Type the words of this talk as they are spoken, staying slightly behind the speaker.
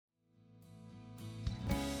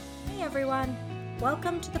everyone.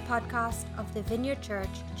 Welcome to the podcast of the Vineyard Church,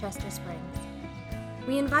 Chester Springs.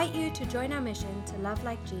 We invite you to join our mission to love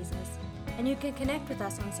like Jesus, and you can connect with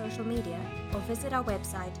us on social media or visit our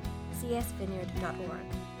website, csvineyard.org.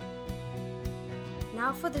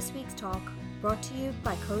 Now for this week's talk, brought to you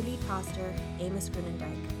by co-lead pastor Amos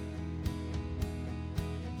Grunendijk.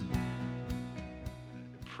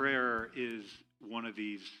 Prayer is one of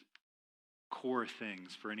these core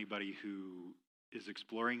things for anybody who is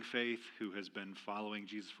exploring faith, who has been following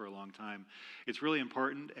Jesus for a long time. It's really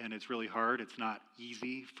important and it's really hard. It's not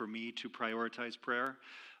easy for me to prioritize prayer.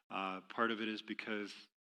 Part of it is because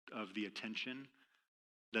of the attention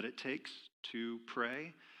that it takes to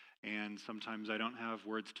pray. And sometimes I don't have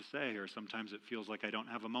words to say, or sometimes it feels like I don't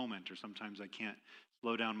have a moment, or sometimes I can't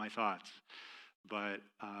slow down my thoughts. But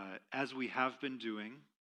as we have been doing,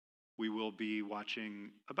 we will be watching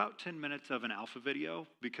about 10 minutes of an Alpha video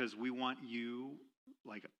because we want you,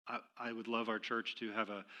 I would love our church to have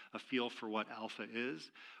a feel for what Alpha is,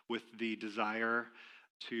 with the desire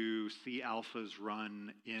to see Alphas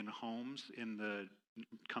run in homes in the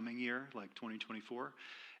coming year, like 2024.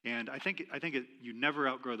 And I think you never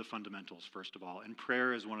outgrow the fundamentals, first of all, and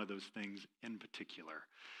prayer is one of those things in particular.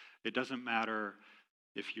 It doesn't matter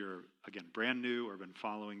if you're, again, brand new or been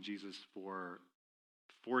following Jesus for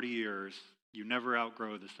 40 years, you never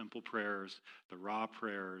outgrow the simple prayers, the raw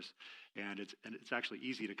prayers, and it's actually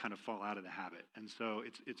easy to kind of fall out of the habit. And so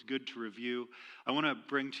it's good to review. I want to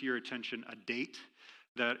bring to your attention a date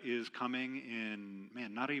that is coming in,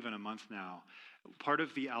 not even a month now. Part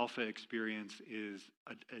of the Alpha experience is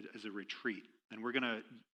a retreat, and we're going to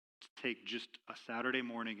take just a Saturday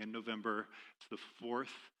morning in November. It's the 4th.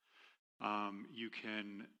 You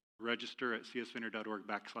can register at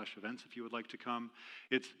csvineyard.org/events if you would like to come.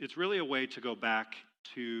 It's really a way to go back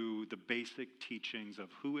to the basic teachings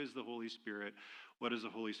of who is the Holy Spirit, what does the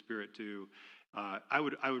Holy Spirit do. I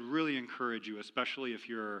would really encourage you, especially if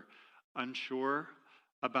you're unsure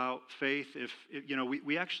about faith. If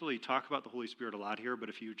we actually talk about the Holy Spirit a lot here, but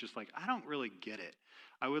if you're just like, I don't really get it,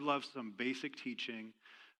 I would love some basic teaching.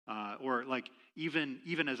 Or like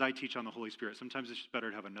even as I teach on the Holy Spirit, sometimes it's just better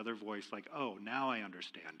to have another voice like, oh, now I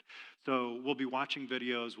understand. So we'll be watching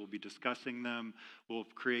videos, we'll be discussing them, we'll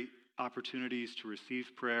create opportunities to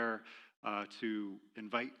receive prayer, to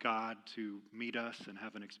invite God to meet us and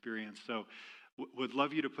have an experience. So would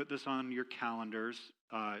love you to put this on your calendars,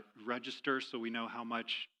 register so we know how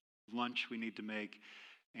much lunch we need to make,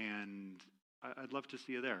 and I'd love to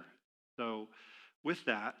see you there. So with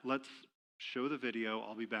that, let's show the video.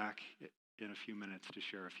 I'll be back in a few minutes to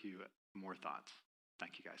share a few more thoughts.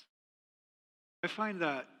 Thank you, guys. I find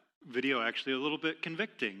that video actually a little bit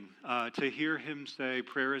convicting to hear him say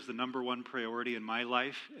prayer is the number one priority in my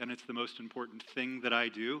life and it's the most important thing that I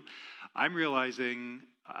do. I'm realizing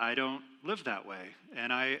I don't live that way,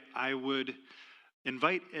 and I would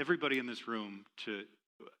invite everybody in this room to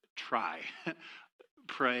try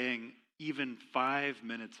praying even 5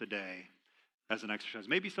 minutes a day as an exercise.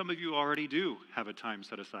 Maybe some of you already do have a time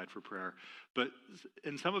set aside for prayer,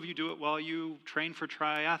 and some of you do it while you train for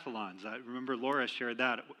triathlons. I remember Laura shared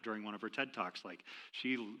that during one of her TED Talks. Like,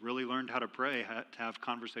 she really learned how to pray, to have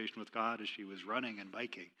conversation with God as she was running and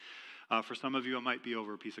biking. For some of you, it might be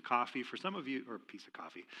over a piece of coffee. For some of you, or a piece of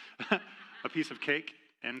coffee, a piece of cake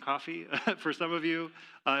and coffee. For some of you,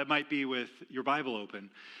 it might be with your Bible open.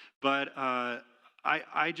 But I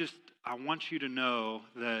want you to know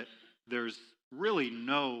that there's really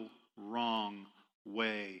no wrong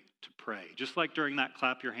way to pray. Just like during that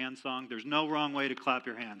clap your hands song, there's no wrong way to clap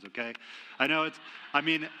your hands, okay? I know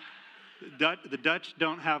the Dutch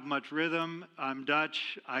don't have much rhythm. I'm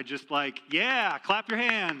Dutch. I just clap your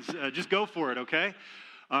hands. Just go for it, okay?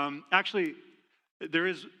 Actually, there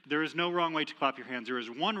is no wrong way to clap your hands. There is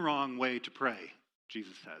one wrong way to pray,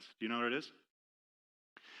 Jesus says. Do you know what it is?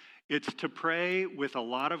 It's to pray with a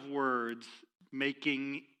lot of words,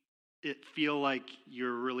 making it feel like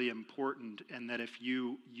you're really important, and that if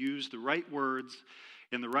you use the right words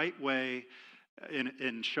in the right way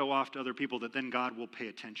and show off to other people, that then God will pay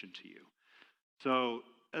attention to you. So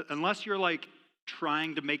unless you're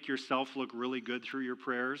trying to make yourself look really good through your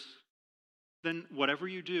prayers, then whatever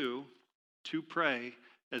you do to pray,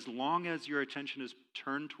 as long as your attention is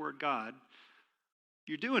turned toward God,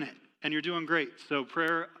 you're doing it, and you're doing great. So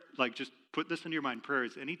prayer, just put this into your mind, prayer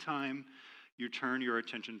is any time you turn your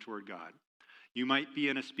attention toward God. You might be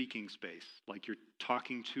in a speaking space, like you're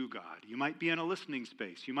talking to God. You might be in a listening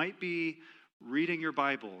space. You might be reading your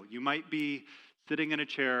Bible. You might be sitting in a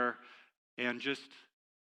chair and just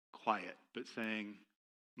quiet, but saying,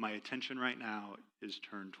 my attention right now is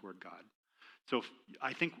turned toward God. So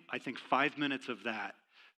I think 5 minutes of that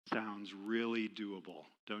sounds really doable,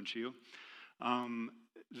 don't you?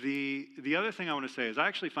 The other thing I want to say is I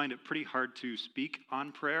actually find it pretty hard to speak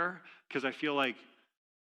on prayer because I feel like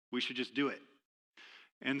we should just do it.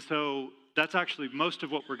 And so that's actually most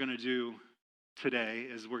of what we're going to do today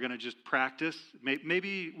is we're going to just practice.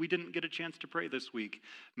 Maybe we didn't get a chance to pray this week.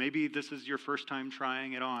 Maybe this is your first time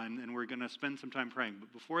trying it on, and we're going to spend some time praying.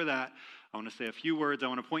 But before that, I want to say a few words. I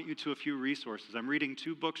want to point you to a few resources. I'm reading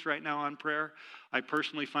 2 books right now on prayer. I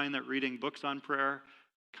personally find that reading books on prayer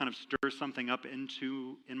kind of stirs something up in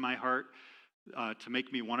my heart to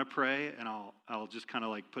make me want to pray, and I'll just kind of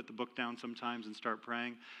like put the book down sometimes and start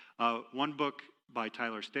praying. One book by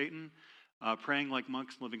Tyler Staton, Praying Like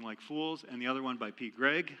Monks, Living Like Fools, and the other one by Pete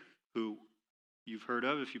Greig, who you've heard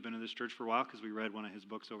of if you've been in this church for a while because we read one of his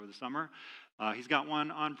books over the summer. He's got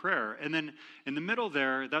one on prayer. And then in the middle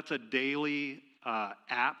there, that's a daily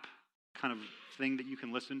app kind of thing that you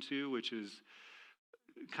can listen to, which is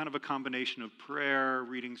kind of a combination of prayer,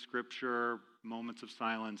 reading scripture, moments of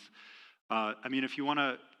silence. I mean, if you want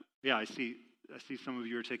to, yeah, I see some of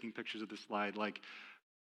you are taking pictures of this slide. Like,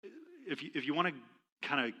 if you want to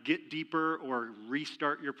kind of get deeper or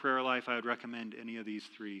restart your prayer life, I would recommend any of these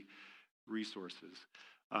 3 resources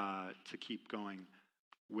to keep going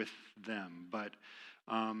with them. But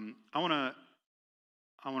I want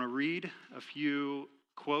to read a few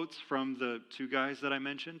quotes from the 2 guys that I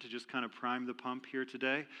mentioned to just kind of prime the pump here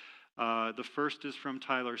today. The first is from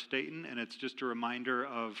Tyler Staton, and it's just a reminder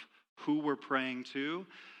of who we're praying to.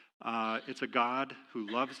 It's a God who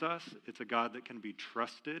loves us. It's a God that can be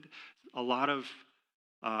trusted. A lot of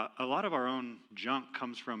our own junk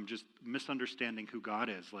comes from just misunderstanding who God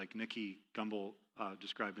is, like Nikki Gumbel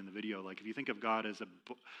described in the video. Like if you think of God as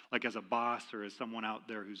a boss or as someone out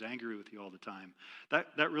there who's angry with you all the time,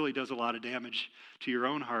 that really does a lot of damage to your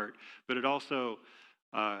own heart. But it also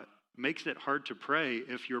makes it hard to pray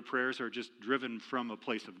if your prayers are just driven from a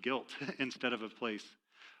place of guilt instead of a place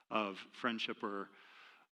of friendship or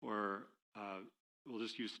we'll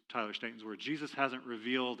just use Tyler Staton's word. Jesus hasn't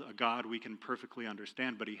revealed a God we can perfectly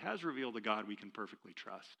understand, but he has revealed a God we can perfectly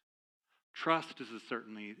trust. Trust is a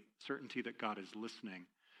certainty that God is listening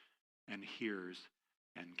and hears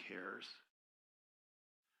and cares.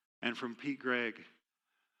 And from Pete Greig,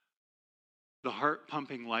 the heart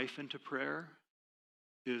pumping life into prayer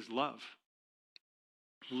is love.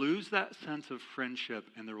 Lose that sense of friendship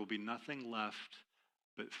and there will be nothing left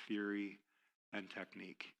but theory and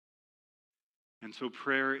technique. And so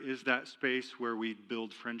prayer is that space where we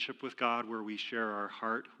build friendship with God, where we share our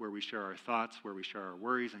heart, where we share our thoughts, where we share our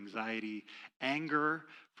worries, anxiety, anger,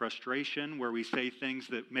 frustration, where we say things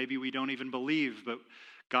that maybe we don't even believe, but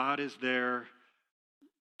God is there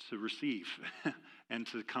to receive and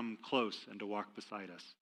to come close and to walk beside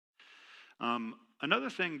us. Another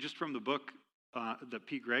thing just from the book that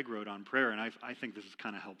Pete Greig wrote on prayer, and I think this is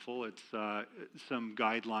kind of helpful. It's some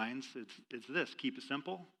guidelines. It's this: keep it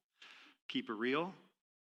simple, keep it real,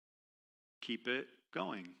 keep it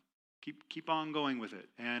going, keep on going with it.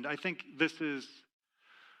 And I think this is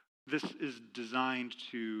designed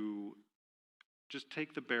to just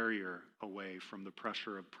take the barrier away from the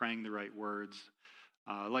pressure of praying the right words.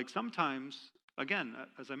 Like sometimes, again,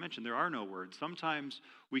 as I mentioned, there are no words. Sometimes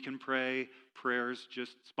we can pray prayers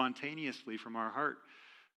just spontaneously from our heart.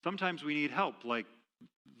 Sometimes we need help, like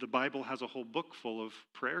the Bible has a whole book full of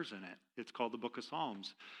prayers in it. It's called the Book of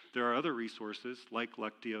Psalms. There are other resources like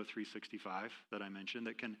Lectio 365 that I mentioned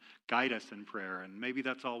that can guide us in prayer, and maybe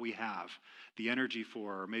that's all we have the energy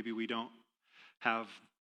for, or maybe we don't have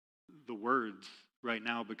the words right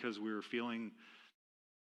now because we're feeling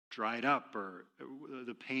dried up or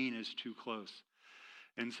the pain is too close.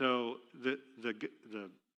 And so the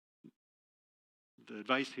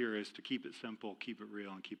advice here is to keep it simple, keep it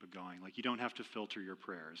real, and keep it going. Like, you don't have to filter your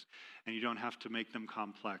prayers, and you don't have to make them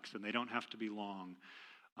complex, and they don't have to be long.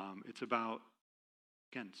 It's about,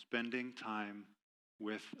 again, spending time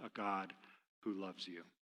with a God who loves you.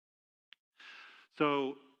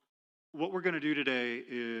 So what we're going to do today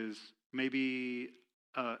is maybe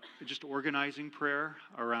just organizing prayer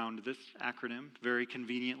around this acronym, very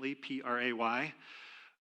conveniently, PRAY.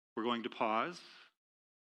 We're going to pause.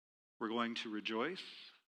 We're going to rejoice.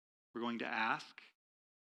 We're going to ask.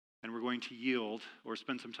 And we're going to yield, or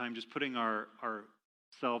spend some time just putting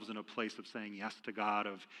ourselves in a place of saying yes to God,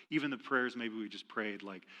 of even the prayers maybe we just prayed,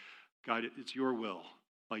 like, God, it's your will.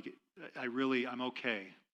 Like, I'm okay.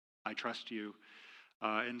 I trust you.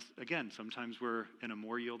 And again, sometimes we're in a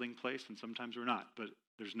more yielding place and sometimes we're not, but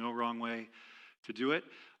there's no wrong way to do it.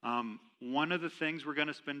 One of the things we're going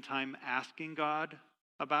to spend time asking God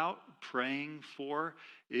about, praying for,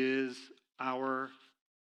 is our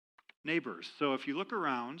neighbors. So if you look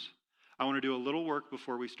around, I want to do a little work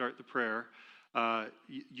before we start the prayer.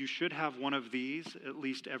 You should have one of these. At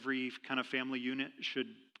least every kind of family unit should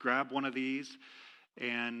grab one of these.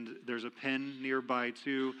 And there's a pen nearby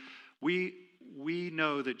too. We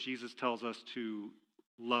know that Jesus tells us to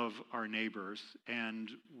love our neighbors. And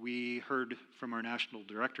we heard from our national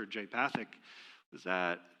director, Jay Pathak, was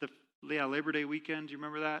that the Labor Day weekend? Do you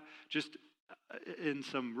remember that? Just in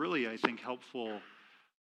some really, I think, helpful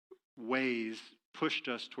ways pushed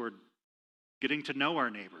us toward getting to know our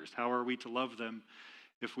neighbors. How are we to love them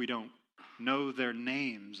if we don't know their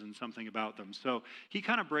names and something about them? So he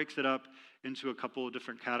kind of breaks it up into a couple of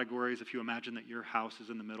different categories. If you imagine that your house is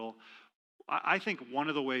in the middle, I think one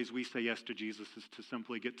of the ways we say yes to Jesus is to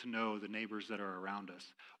simply get to know the neighbors that are around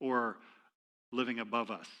us or living above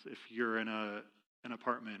us. If you're in an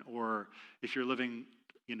apartment, or if you're living,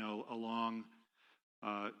 along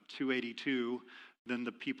 282, then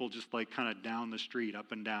the people just like kind of down the street,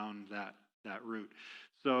 up and down that route.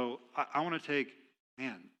 So I want to take,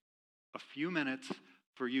 a few minutes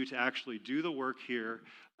for you to actually do the work here,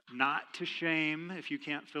 not to shame if you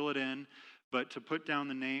can't fill it in, but to put down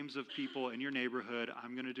the names of people in your neighborhood.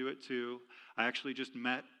 I'm going to do it too. I actually just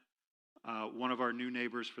met one of our new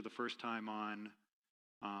neighbors for the first time on,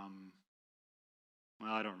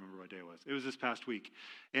 I don't remember what day it was. It was this past week.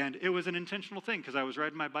 And it was an intentional thing because I was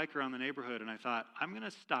riding my bike around the neighborhood and I thought, I'm going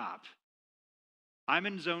to stop. I'm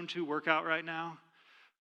in zone 2 workout right now.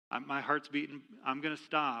 My heart's beating. I'm going to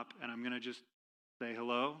stop and I'm going to just say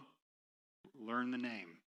hello, learn the name.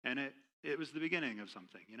 And it was the beginning of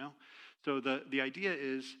something, So the idea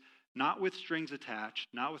is not with strings attached,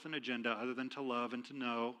 not with an agenda other than to love and to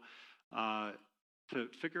know, to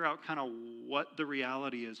figure out kind of what the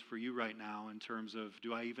reality is for you right now in terms of,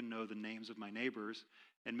 do I even know the names of my neighbors?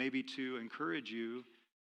 And maybe to encourage you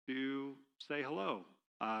to say hello,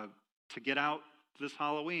 to get out this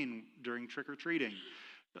Halloween during trick-or-treating,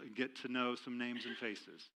 get to know some names and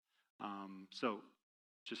faces. So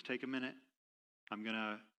just take a minute.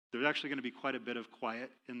 There's actually going to be quite a bit of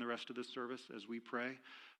quiet in the rest of this service as we pray,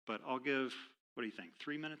 but I'll give, what do you think,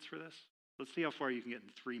 3 minutes for this? Let's see how far you can get in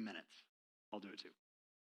 3 minutes. I'll do it too.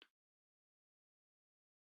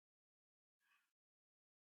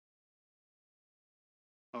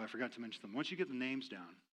 Oh, I forgot to mention them. Once you get the names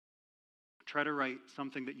down, try to write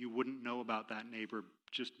something that you wouldn't know about that neighbor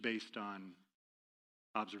just based on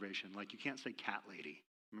observation. Like, you can't say cat lady.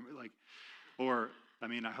 Remember,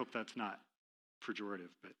 I hope that's not pejorative,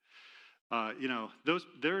 but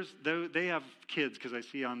they have kids, because I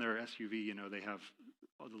see on their SUV, they have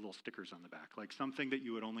all the little stickers on the back, like something that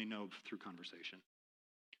you would only know through conversation.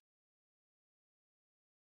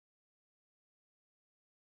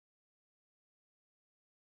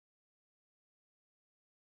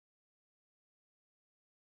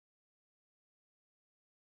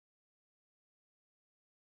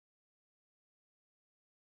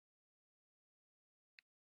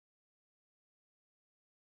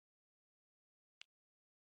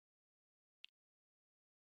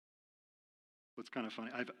 What's kind of funny,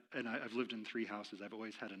 I've lived in 3 houses. I've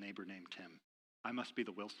always had a neighbor named Tim. I must be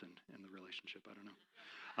the Wilson in the relationship. I don't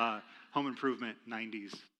know. Home Improvement,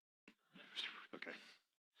 90s. Okay.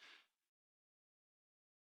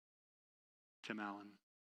 Tim Allen.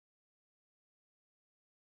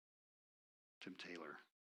 Tim Taylor.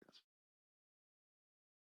 Yes.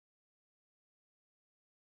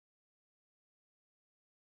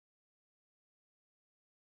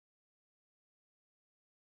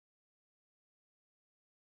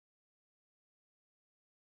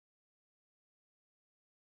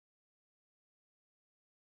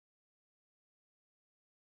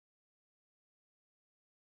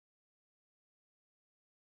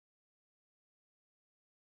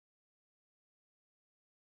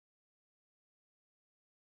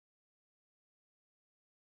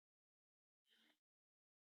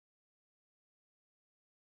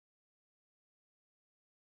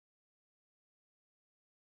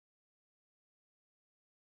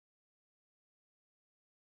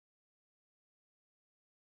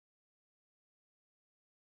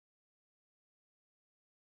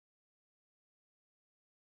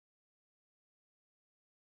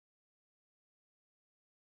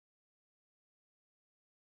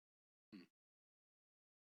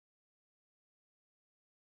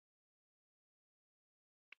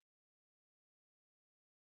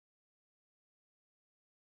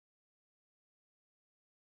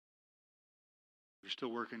 If you're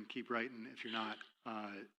still working, keep writing. If you're not,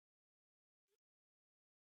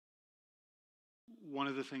 one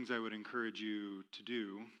of the things I would encourage you to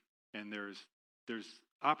do, and there's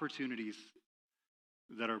opportunities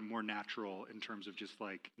that are more natural in terms of just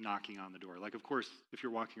like knocking on the door. Like, of course, if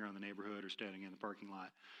you're walking around the neighborhood or standing in the parking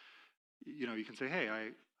lot, you know, you can say, hey,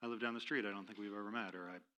 I live down the street. I don't think we've ever met. Or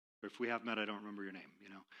if we have met, I don't remember your name, you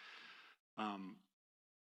know.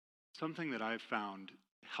 Something that I've found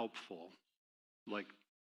helpful, like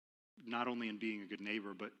not only in being a good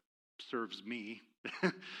neighbor, but serves me,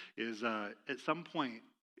 is at some point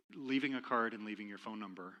leaving a card and leaving your phone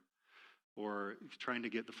number, or trying to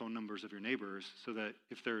get the phone numbers of your neighbors so that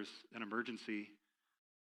if there's an emergency,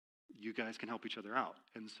 you guys can help each other out.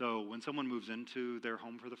 And so when someone moves into their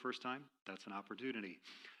home for the first time, that's an opportunity.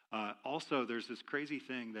 Also, there's this crazy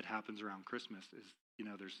thing that happens around Christmas is, you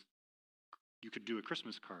know, you could do a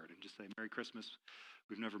Christmas card and just say, Merry Christmas,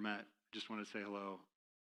 we've never met, just want to say hello,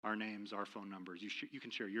 our names, our phone numbers, you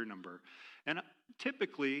can share your number. And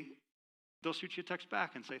typically, they'll shoot you a text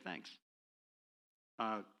back and say, thanks.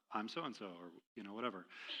 I'm so-and-so, or, you know, whatever.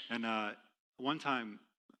 And one time,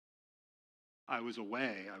 I was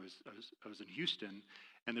away. I was in Houston,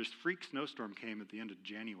 and this freak snowstorm came at the end of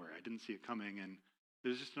January. I didn't see it coming, and it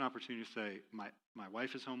was just an opportunity to say, my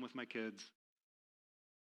wife is home with my kids.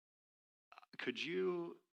 Could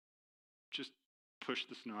you just push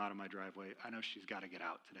the snow out of my driveway? I know she's got to get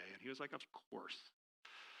out today. And he was like, of course.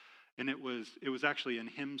 And it was actually in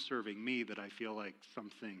him serving me that I feel like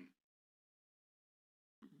something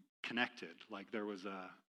connected. Like there was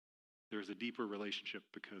a deeper relationship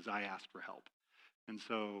because I asked for help. And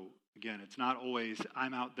so, again, it's not always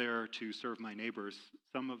I'm out there to serve my neighbors.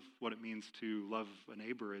 Some of what it means to love a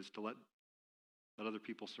neighbor is to let other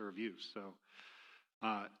people serve you. So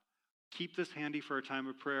keep this handy for a time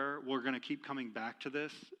of prayer. We're going to keep coming back to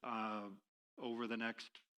this over the next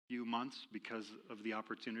few months because of the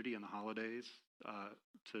opportunity and the holidays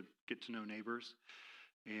to get to know neighbors.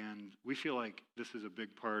 And we feel like this is a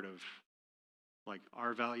big part of like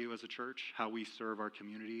our value as a church, how we serve our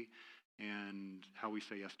community, and how we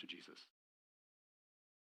say yes to Jesus.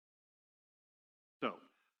 So,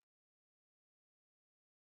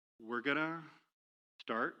 we're going to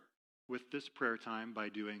start with this prayer time by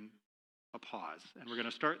doing a pause. And we're going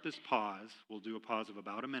to start this pause. We'll do a pause of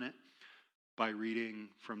about a minute by reading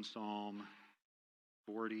from Psalm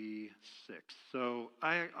 46. So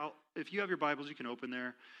if you have your Bibles, you can open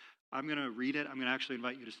there. I'm going to read it. I'm going to actually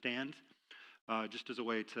invite you to stand just as a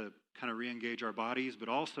way to kind of re-engage our bodies, but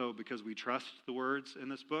also because we trust the words in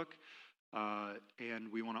this book, and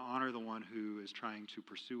we want to honor the one who is trying to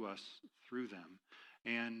pursue us through them.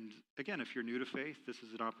 And again, if you're new to faith, this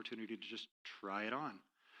is an opportunity to just try it on.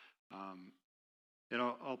 And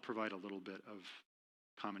I'll provide a little bit of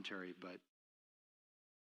commentary, but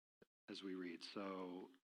as we read. So,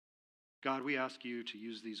 God, we ask you to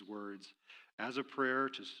use these words as a prayer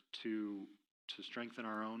to strengthen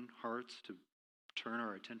our own hearts, to turn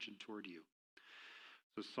our attention toward you.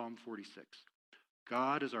 So Psalm 46.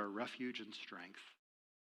 God is our refuge and strength,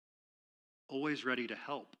 always ready to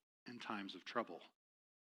help in times of trouble.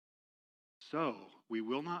 So we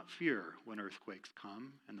will not fear when earthquakes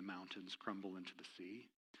come and the mountains crumble into the sea.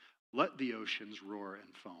 Let the oceans roar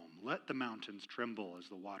and foam. Let the mountains tremble as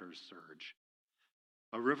the waters surge.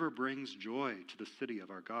 A river brings joy to the city of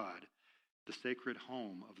our God, the sacred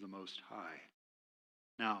home of the Most High.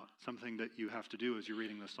 Now, something that you have to do as you're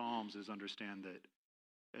reading the Psalms is understand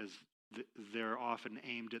that as they're often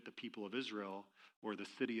aimed at the people of Israel or the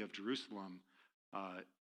city of Jerusalem,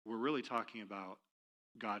 we're really talking about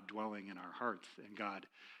God dwelling in our hearts and God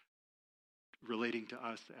relating to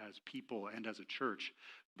us as people and as a church.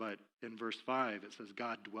 But in verse 5, it says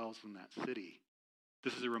God dwells in that city.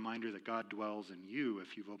 This is a reminder that God dwells in you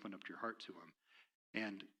if you've opened up your heart to him.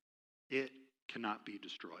 And it cannot be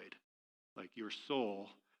destroyed. Like your soul,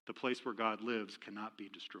 the place where God lives, cannot be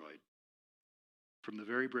destroyed. From the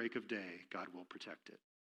very break of day, God will protect it.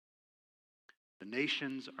 The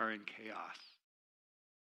nations are in chaos,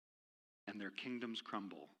 and their kingdoms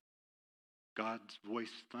crumble. God's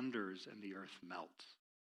voice thunders, and the earth melts.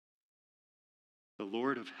 The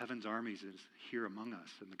Lord of heaven's armies is here among us,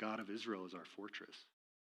 and the God of Israel is our fortress.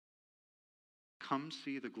 Come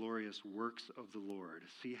see the glorious works of the Lord.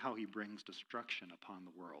 See how he brings destruction upon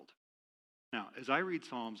the world. Now, as I read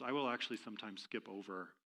Psalms, I will actually sometimes skip over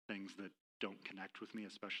things that don't connect with me,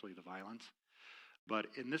 especially the violence. But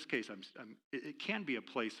in this case, it can be a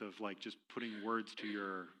place of like just putting words to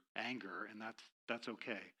your anger, and that's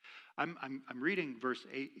okay. I'm reading verse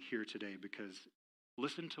 8 here today because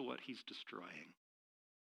listen to what he's destroying.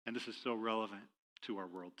 And this is so relevant to our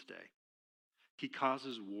world today. He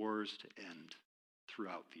causes wars to end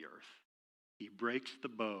throughout the earth. He breaks the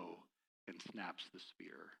bow and snaps the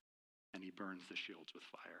spear, and he burns the shields with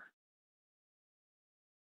fire.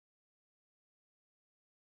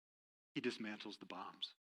 He dismantles the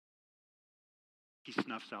bombs. He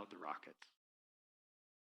snuffs out the rockets.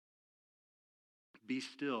 Be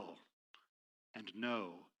still and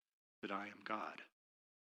know that I am God.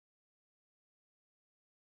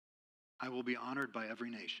 I will be honored by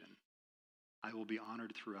every nation. I will be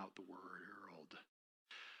honored throughout the world.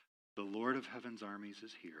 The Lord of heaven's armies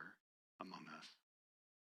is here among us.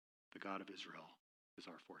 The God of Israel is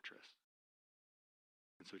our fortress.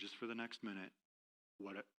 And so just for the next minute,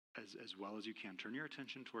 as well as you can, turn your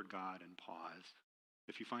attention toward God and pause.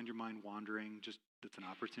 If you find your mind wandering, it's an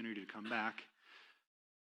opportunity to come back,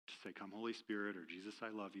 to say, come Holy Spirit, or Jesus, I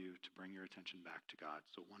love you, to bring your attention back to God.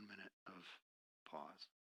 So 1 minute of pause.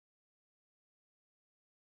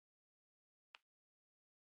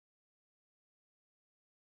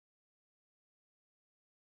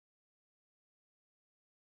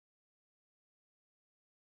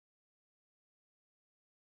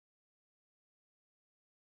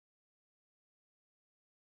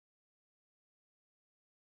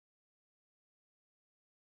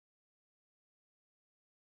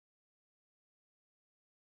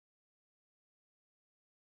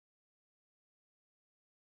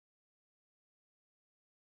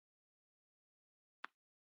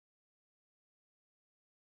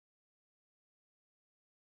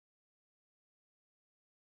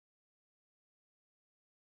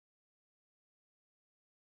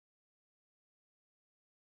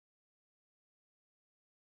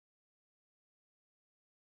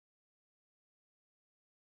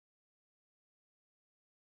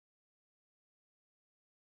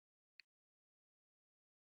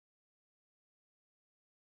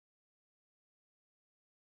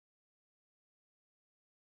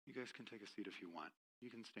 You guys can take a seat if you want. You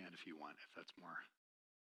can stand if you want, if that's more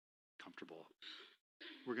comfortable.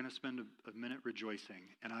 We're going to spend a minute rejoicing.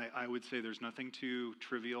 And I would say there's nothing too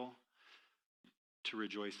trivial to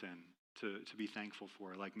rejoice in, to be thankful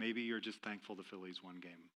for. Like maybe you're just thankful the Phillies won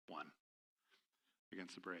game 1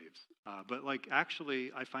 against the Braves. But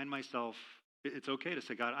actually, I find myself, it's okay to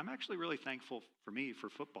say, God, I'm actually really thankful for me, for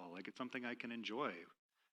football. Like it's something I can enjoy,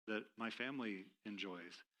 that my family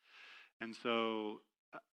enjoys. And so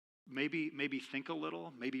maybe think a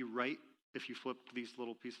little, maybe write, if you flip these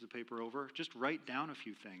little pieces of paper over, just write down a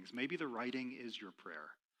few things. Maybe the writing is your prayer.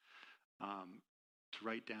 To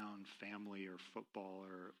write down family or football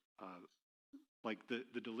or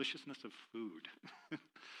the deliciousness of food.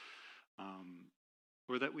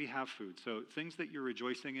 Or that we have food. So things that you're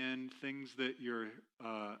rejoicing in, things that you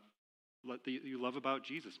love about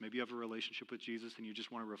Jesus. Maybe you have a relationship with Jesus and you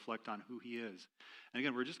just want to reflect on who he is. And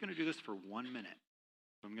again, we're just going to do this for 1 minute.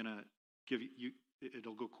 I'm going to give you,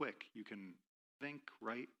 it'll go quick. You can think,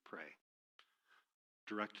 write, pray.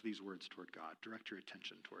 Direct these words toward God. Direct your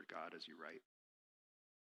attention toward God as you write.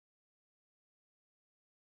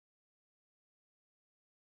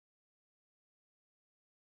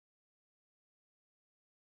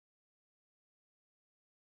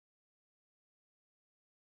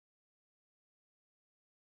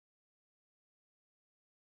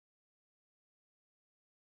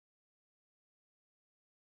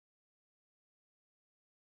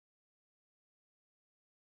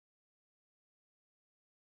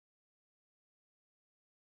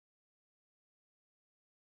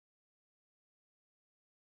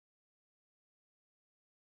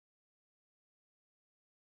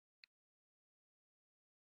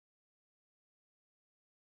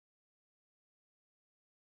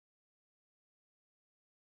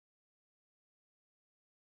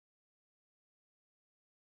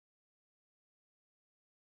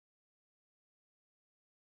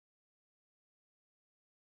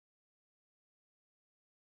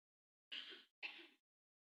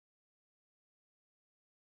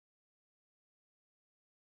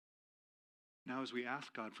 Now, as we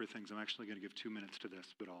ask God for things, I'm actually going to give 2 minutes to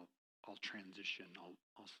this, but I'll transition.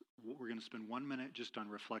 We're going to spend 1 minute just on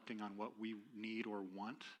reflecting on what we need or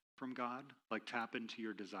want from God. Like tap into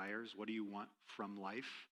your desires. What do you want from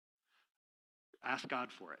life? Ask God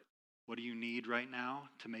for it. What do you need right now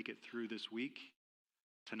to make it through this week?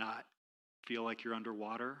 To not feel like you're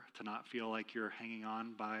underwater, to not feel like you're hanging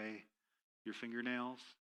on by your fingernails.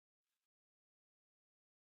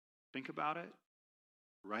 Think about it.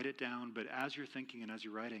 Write it down, but as you're thinking and as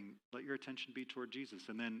you're writing, let your attention be toward Jesus.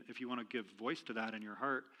 And then if you want to give voice to that in your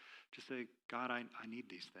heart, just say, God, I need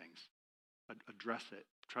these things. Address it.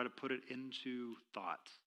 Try to put it into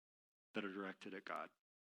thoughts that are directed at God.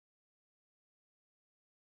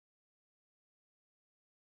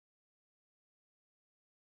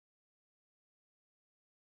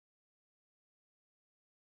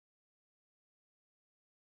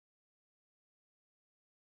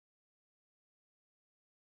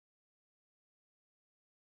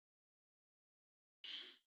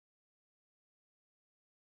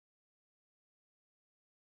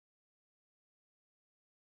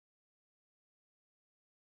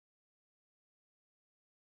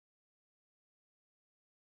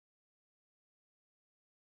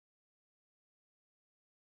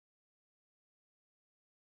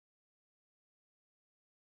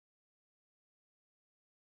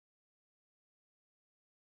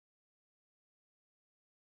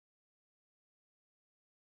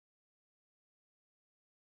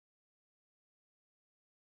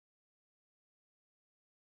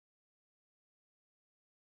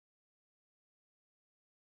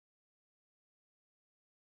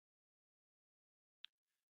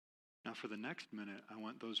 Now for the next minute, I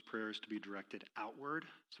want those prayers to be directed outward.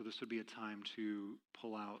 So this would be a time to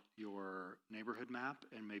pull out your neighborhood map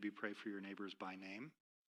and maybe pray for your neighbors by name.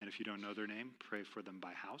 And if you don't know their name, pray for them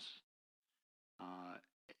by house.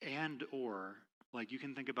 Or you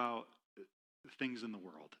can think about things in the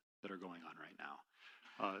world that are going on right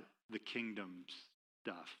now. The kingdom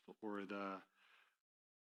stuff, or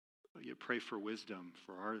you pray for wisdom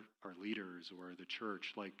for our leaders or the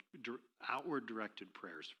church, outward directed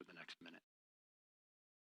prayers for the next minute.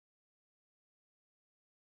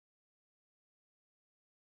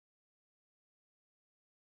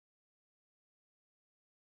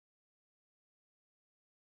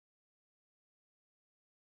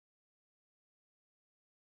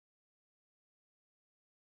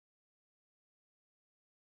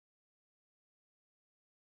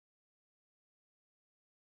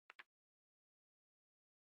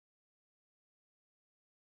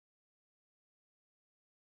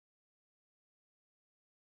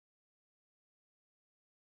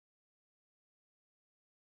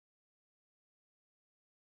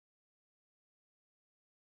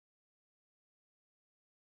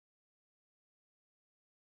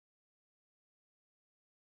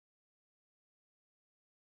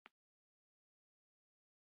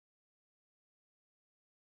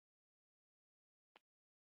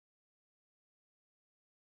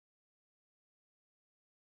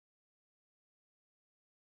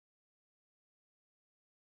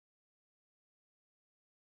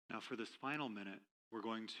 Now for this final minute, we're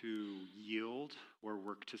going to yield or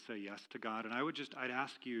work to say yes to God. And I'd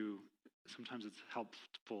ask you, sometimes it's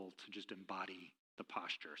helpful to just embody the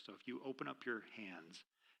posture. So if you open up your hands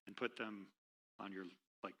and put them on your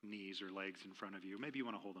knees or legs in front of you, maybe you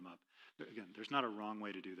want to hold them up. Again, there's not a wrong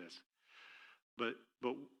way to do this. But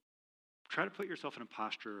try to put yourself in a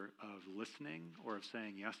posture of listening or of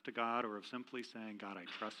saying yes to God or of simply saying, God, I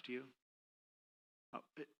trust you.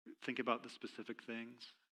 Think about the specific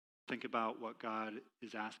things. Think about what God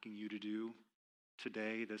is asking you to do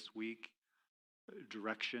today, this week.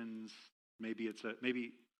 Directions. Maybe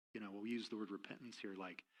we'll use the word repentance here.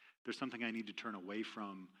 There's something I need to turn away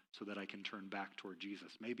from so that I can turn back toward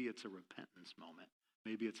Jesus. Maybe it's a repentance moment.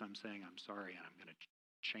 Maybe it's I'm saying I'm sorry and I'm going to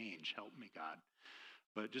change. Help me, God.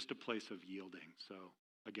 But just a place of yielding. So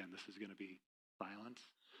again, this is going to be silence,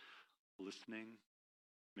 listening,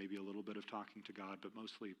 maybe a little bit of talking to God, but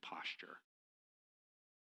mostly posture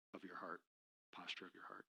of your heart, posture of your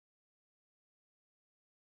heart.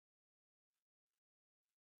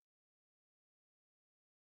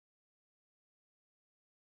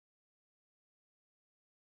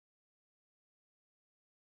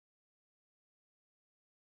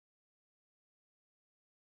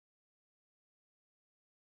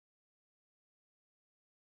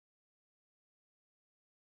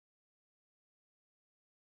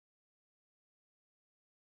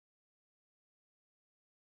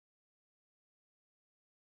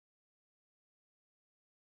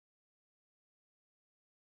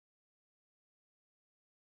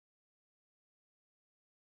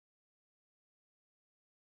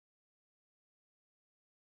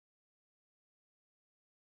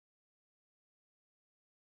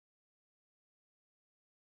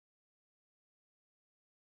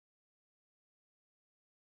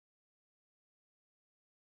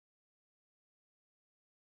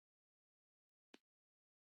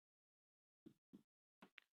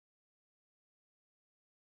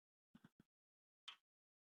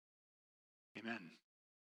 Amen.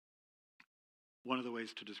 One of the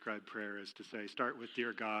ways to describe prayer is to say, start with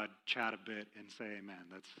dear God, chat a bit, and say amen.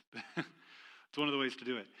 That's one of the ways to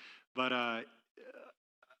do it. But I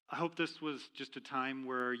hope this was just a time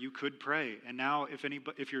where you could pray. And now,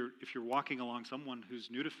 if you're walking along someone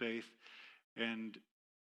who's new to faith, and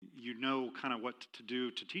you know kind of what to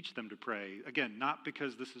do to teach them to pray. Again, not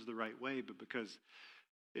because this is the right way, but because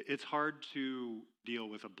it's hard to deal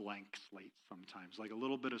with a blank slate sometimes. A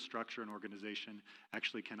little bit of structure and organization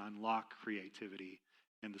actually can unlock creativity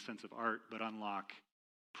in the sense of art, but unlock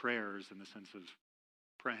prayers in the sense of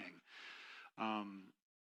praying. I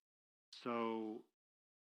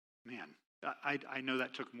know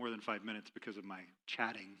that took more than 5 minutes because of my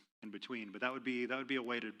chatting in between, but that would be a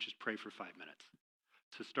way to just pray for 5 minutes,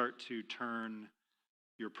 to start to turn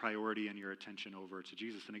your priority and your attention over to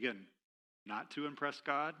Jesus. And again, not to impress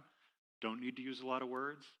God, don't need to use a lot of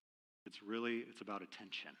words. It's about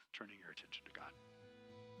attention, turning your attention to God.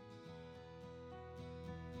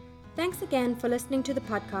 Thanks again for listening to the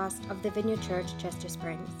podcast of the Vineyard Church, Chester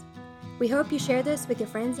Springs. We hope you share this with your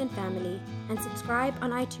friends and family and subscribe on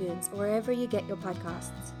iTunes or wherever you get your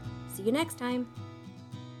podcasts. See you next time.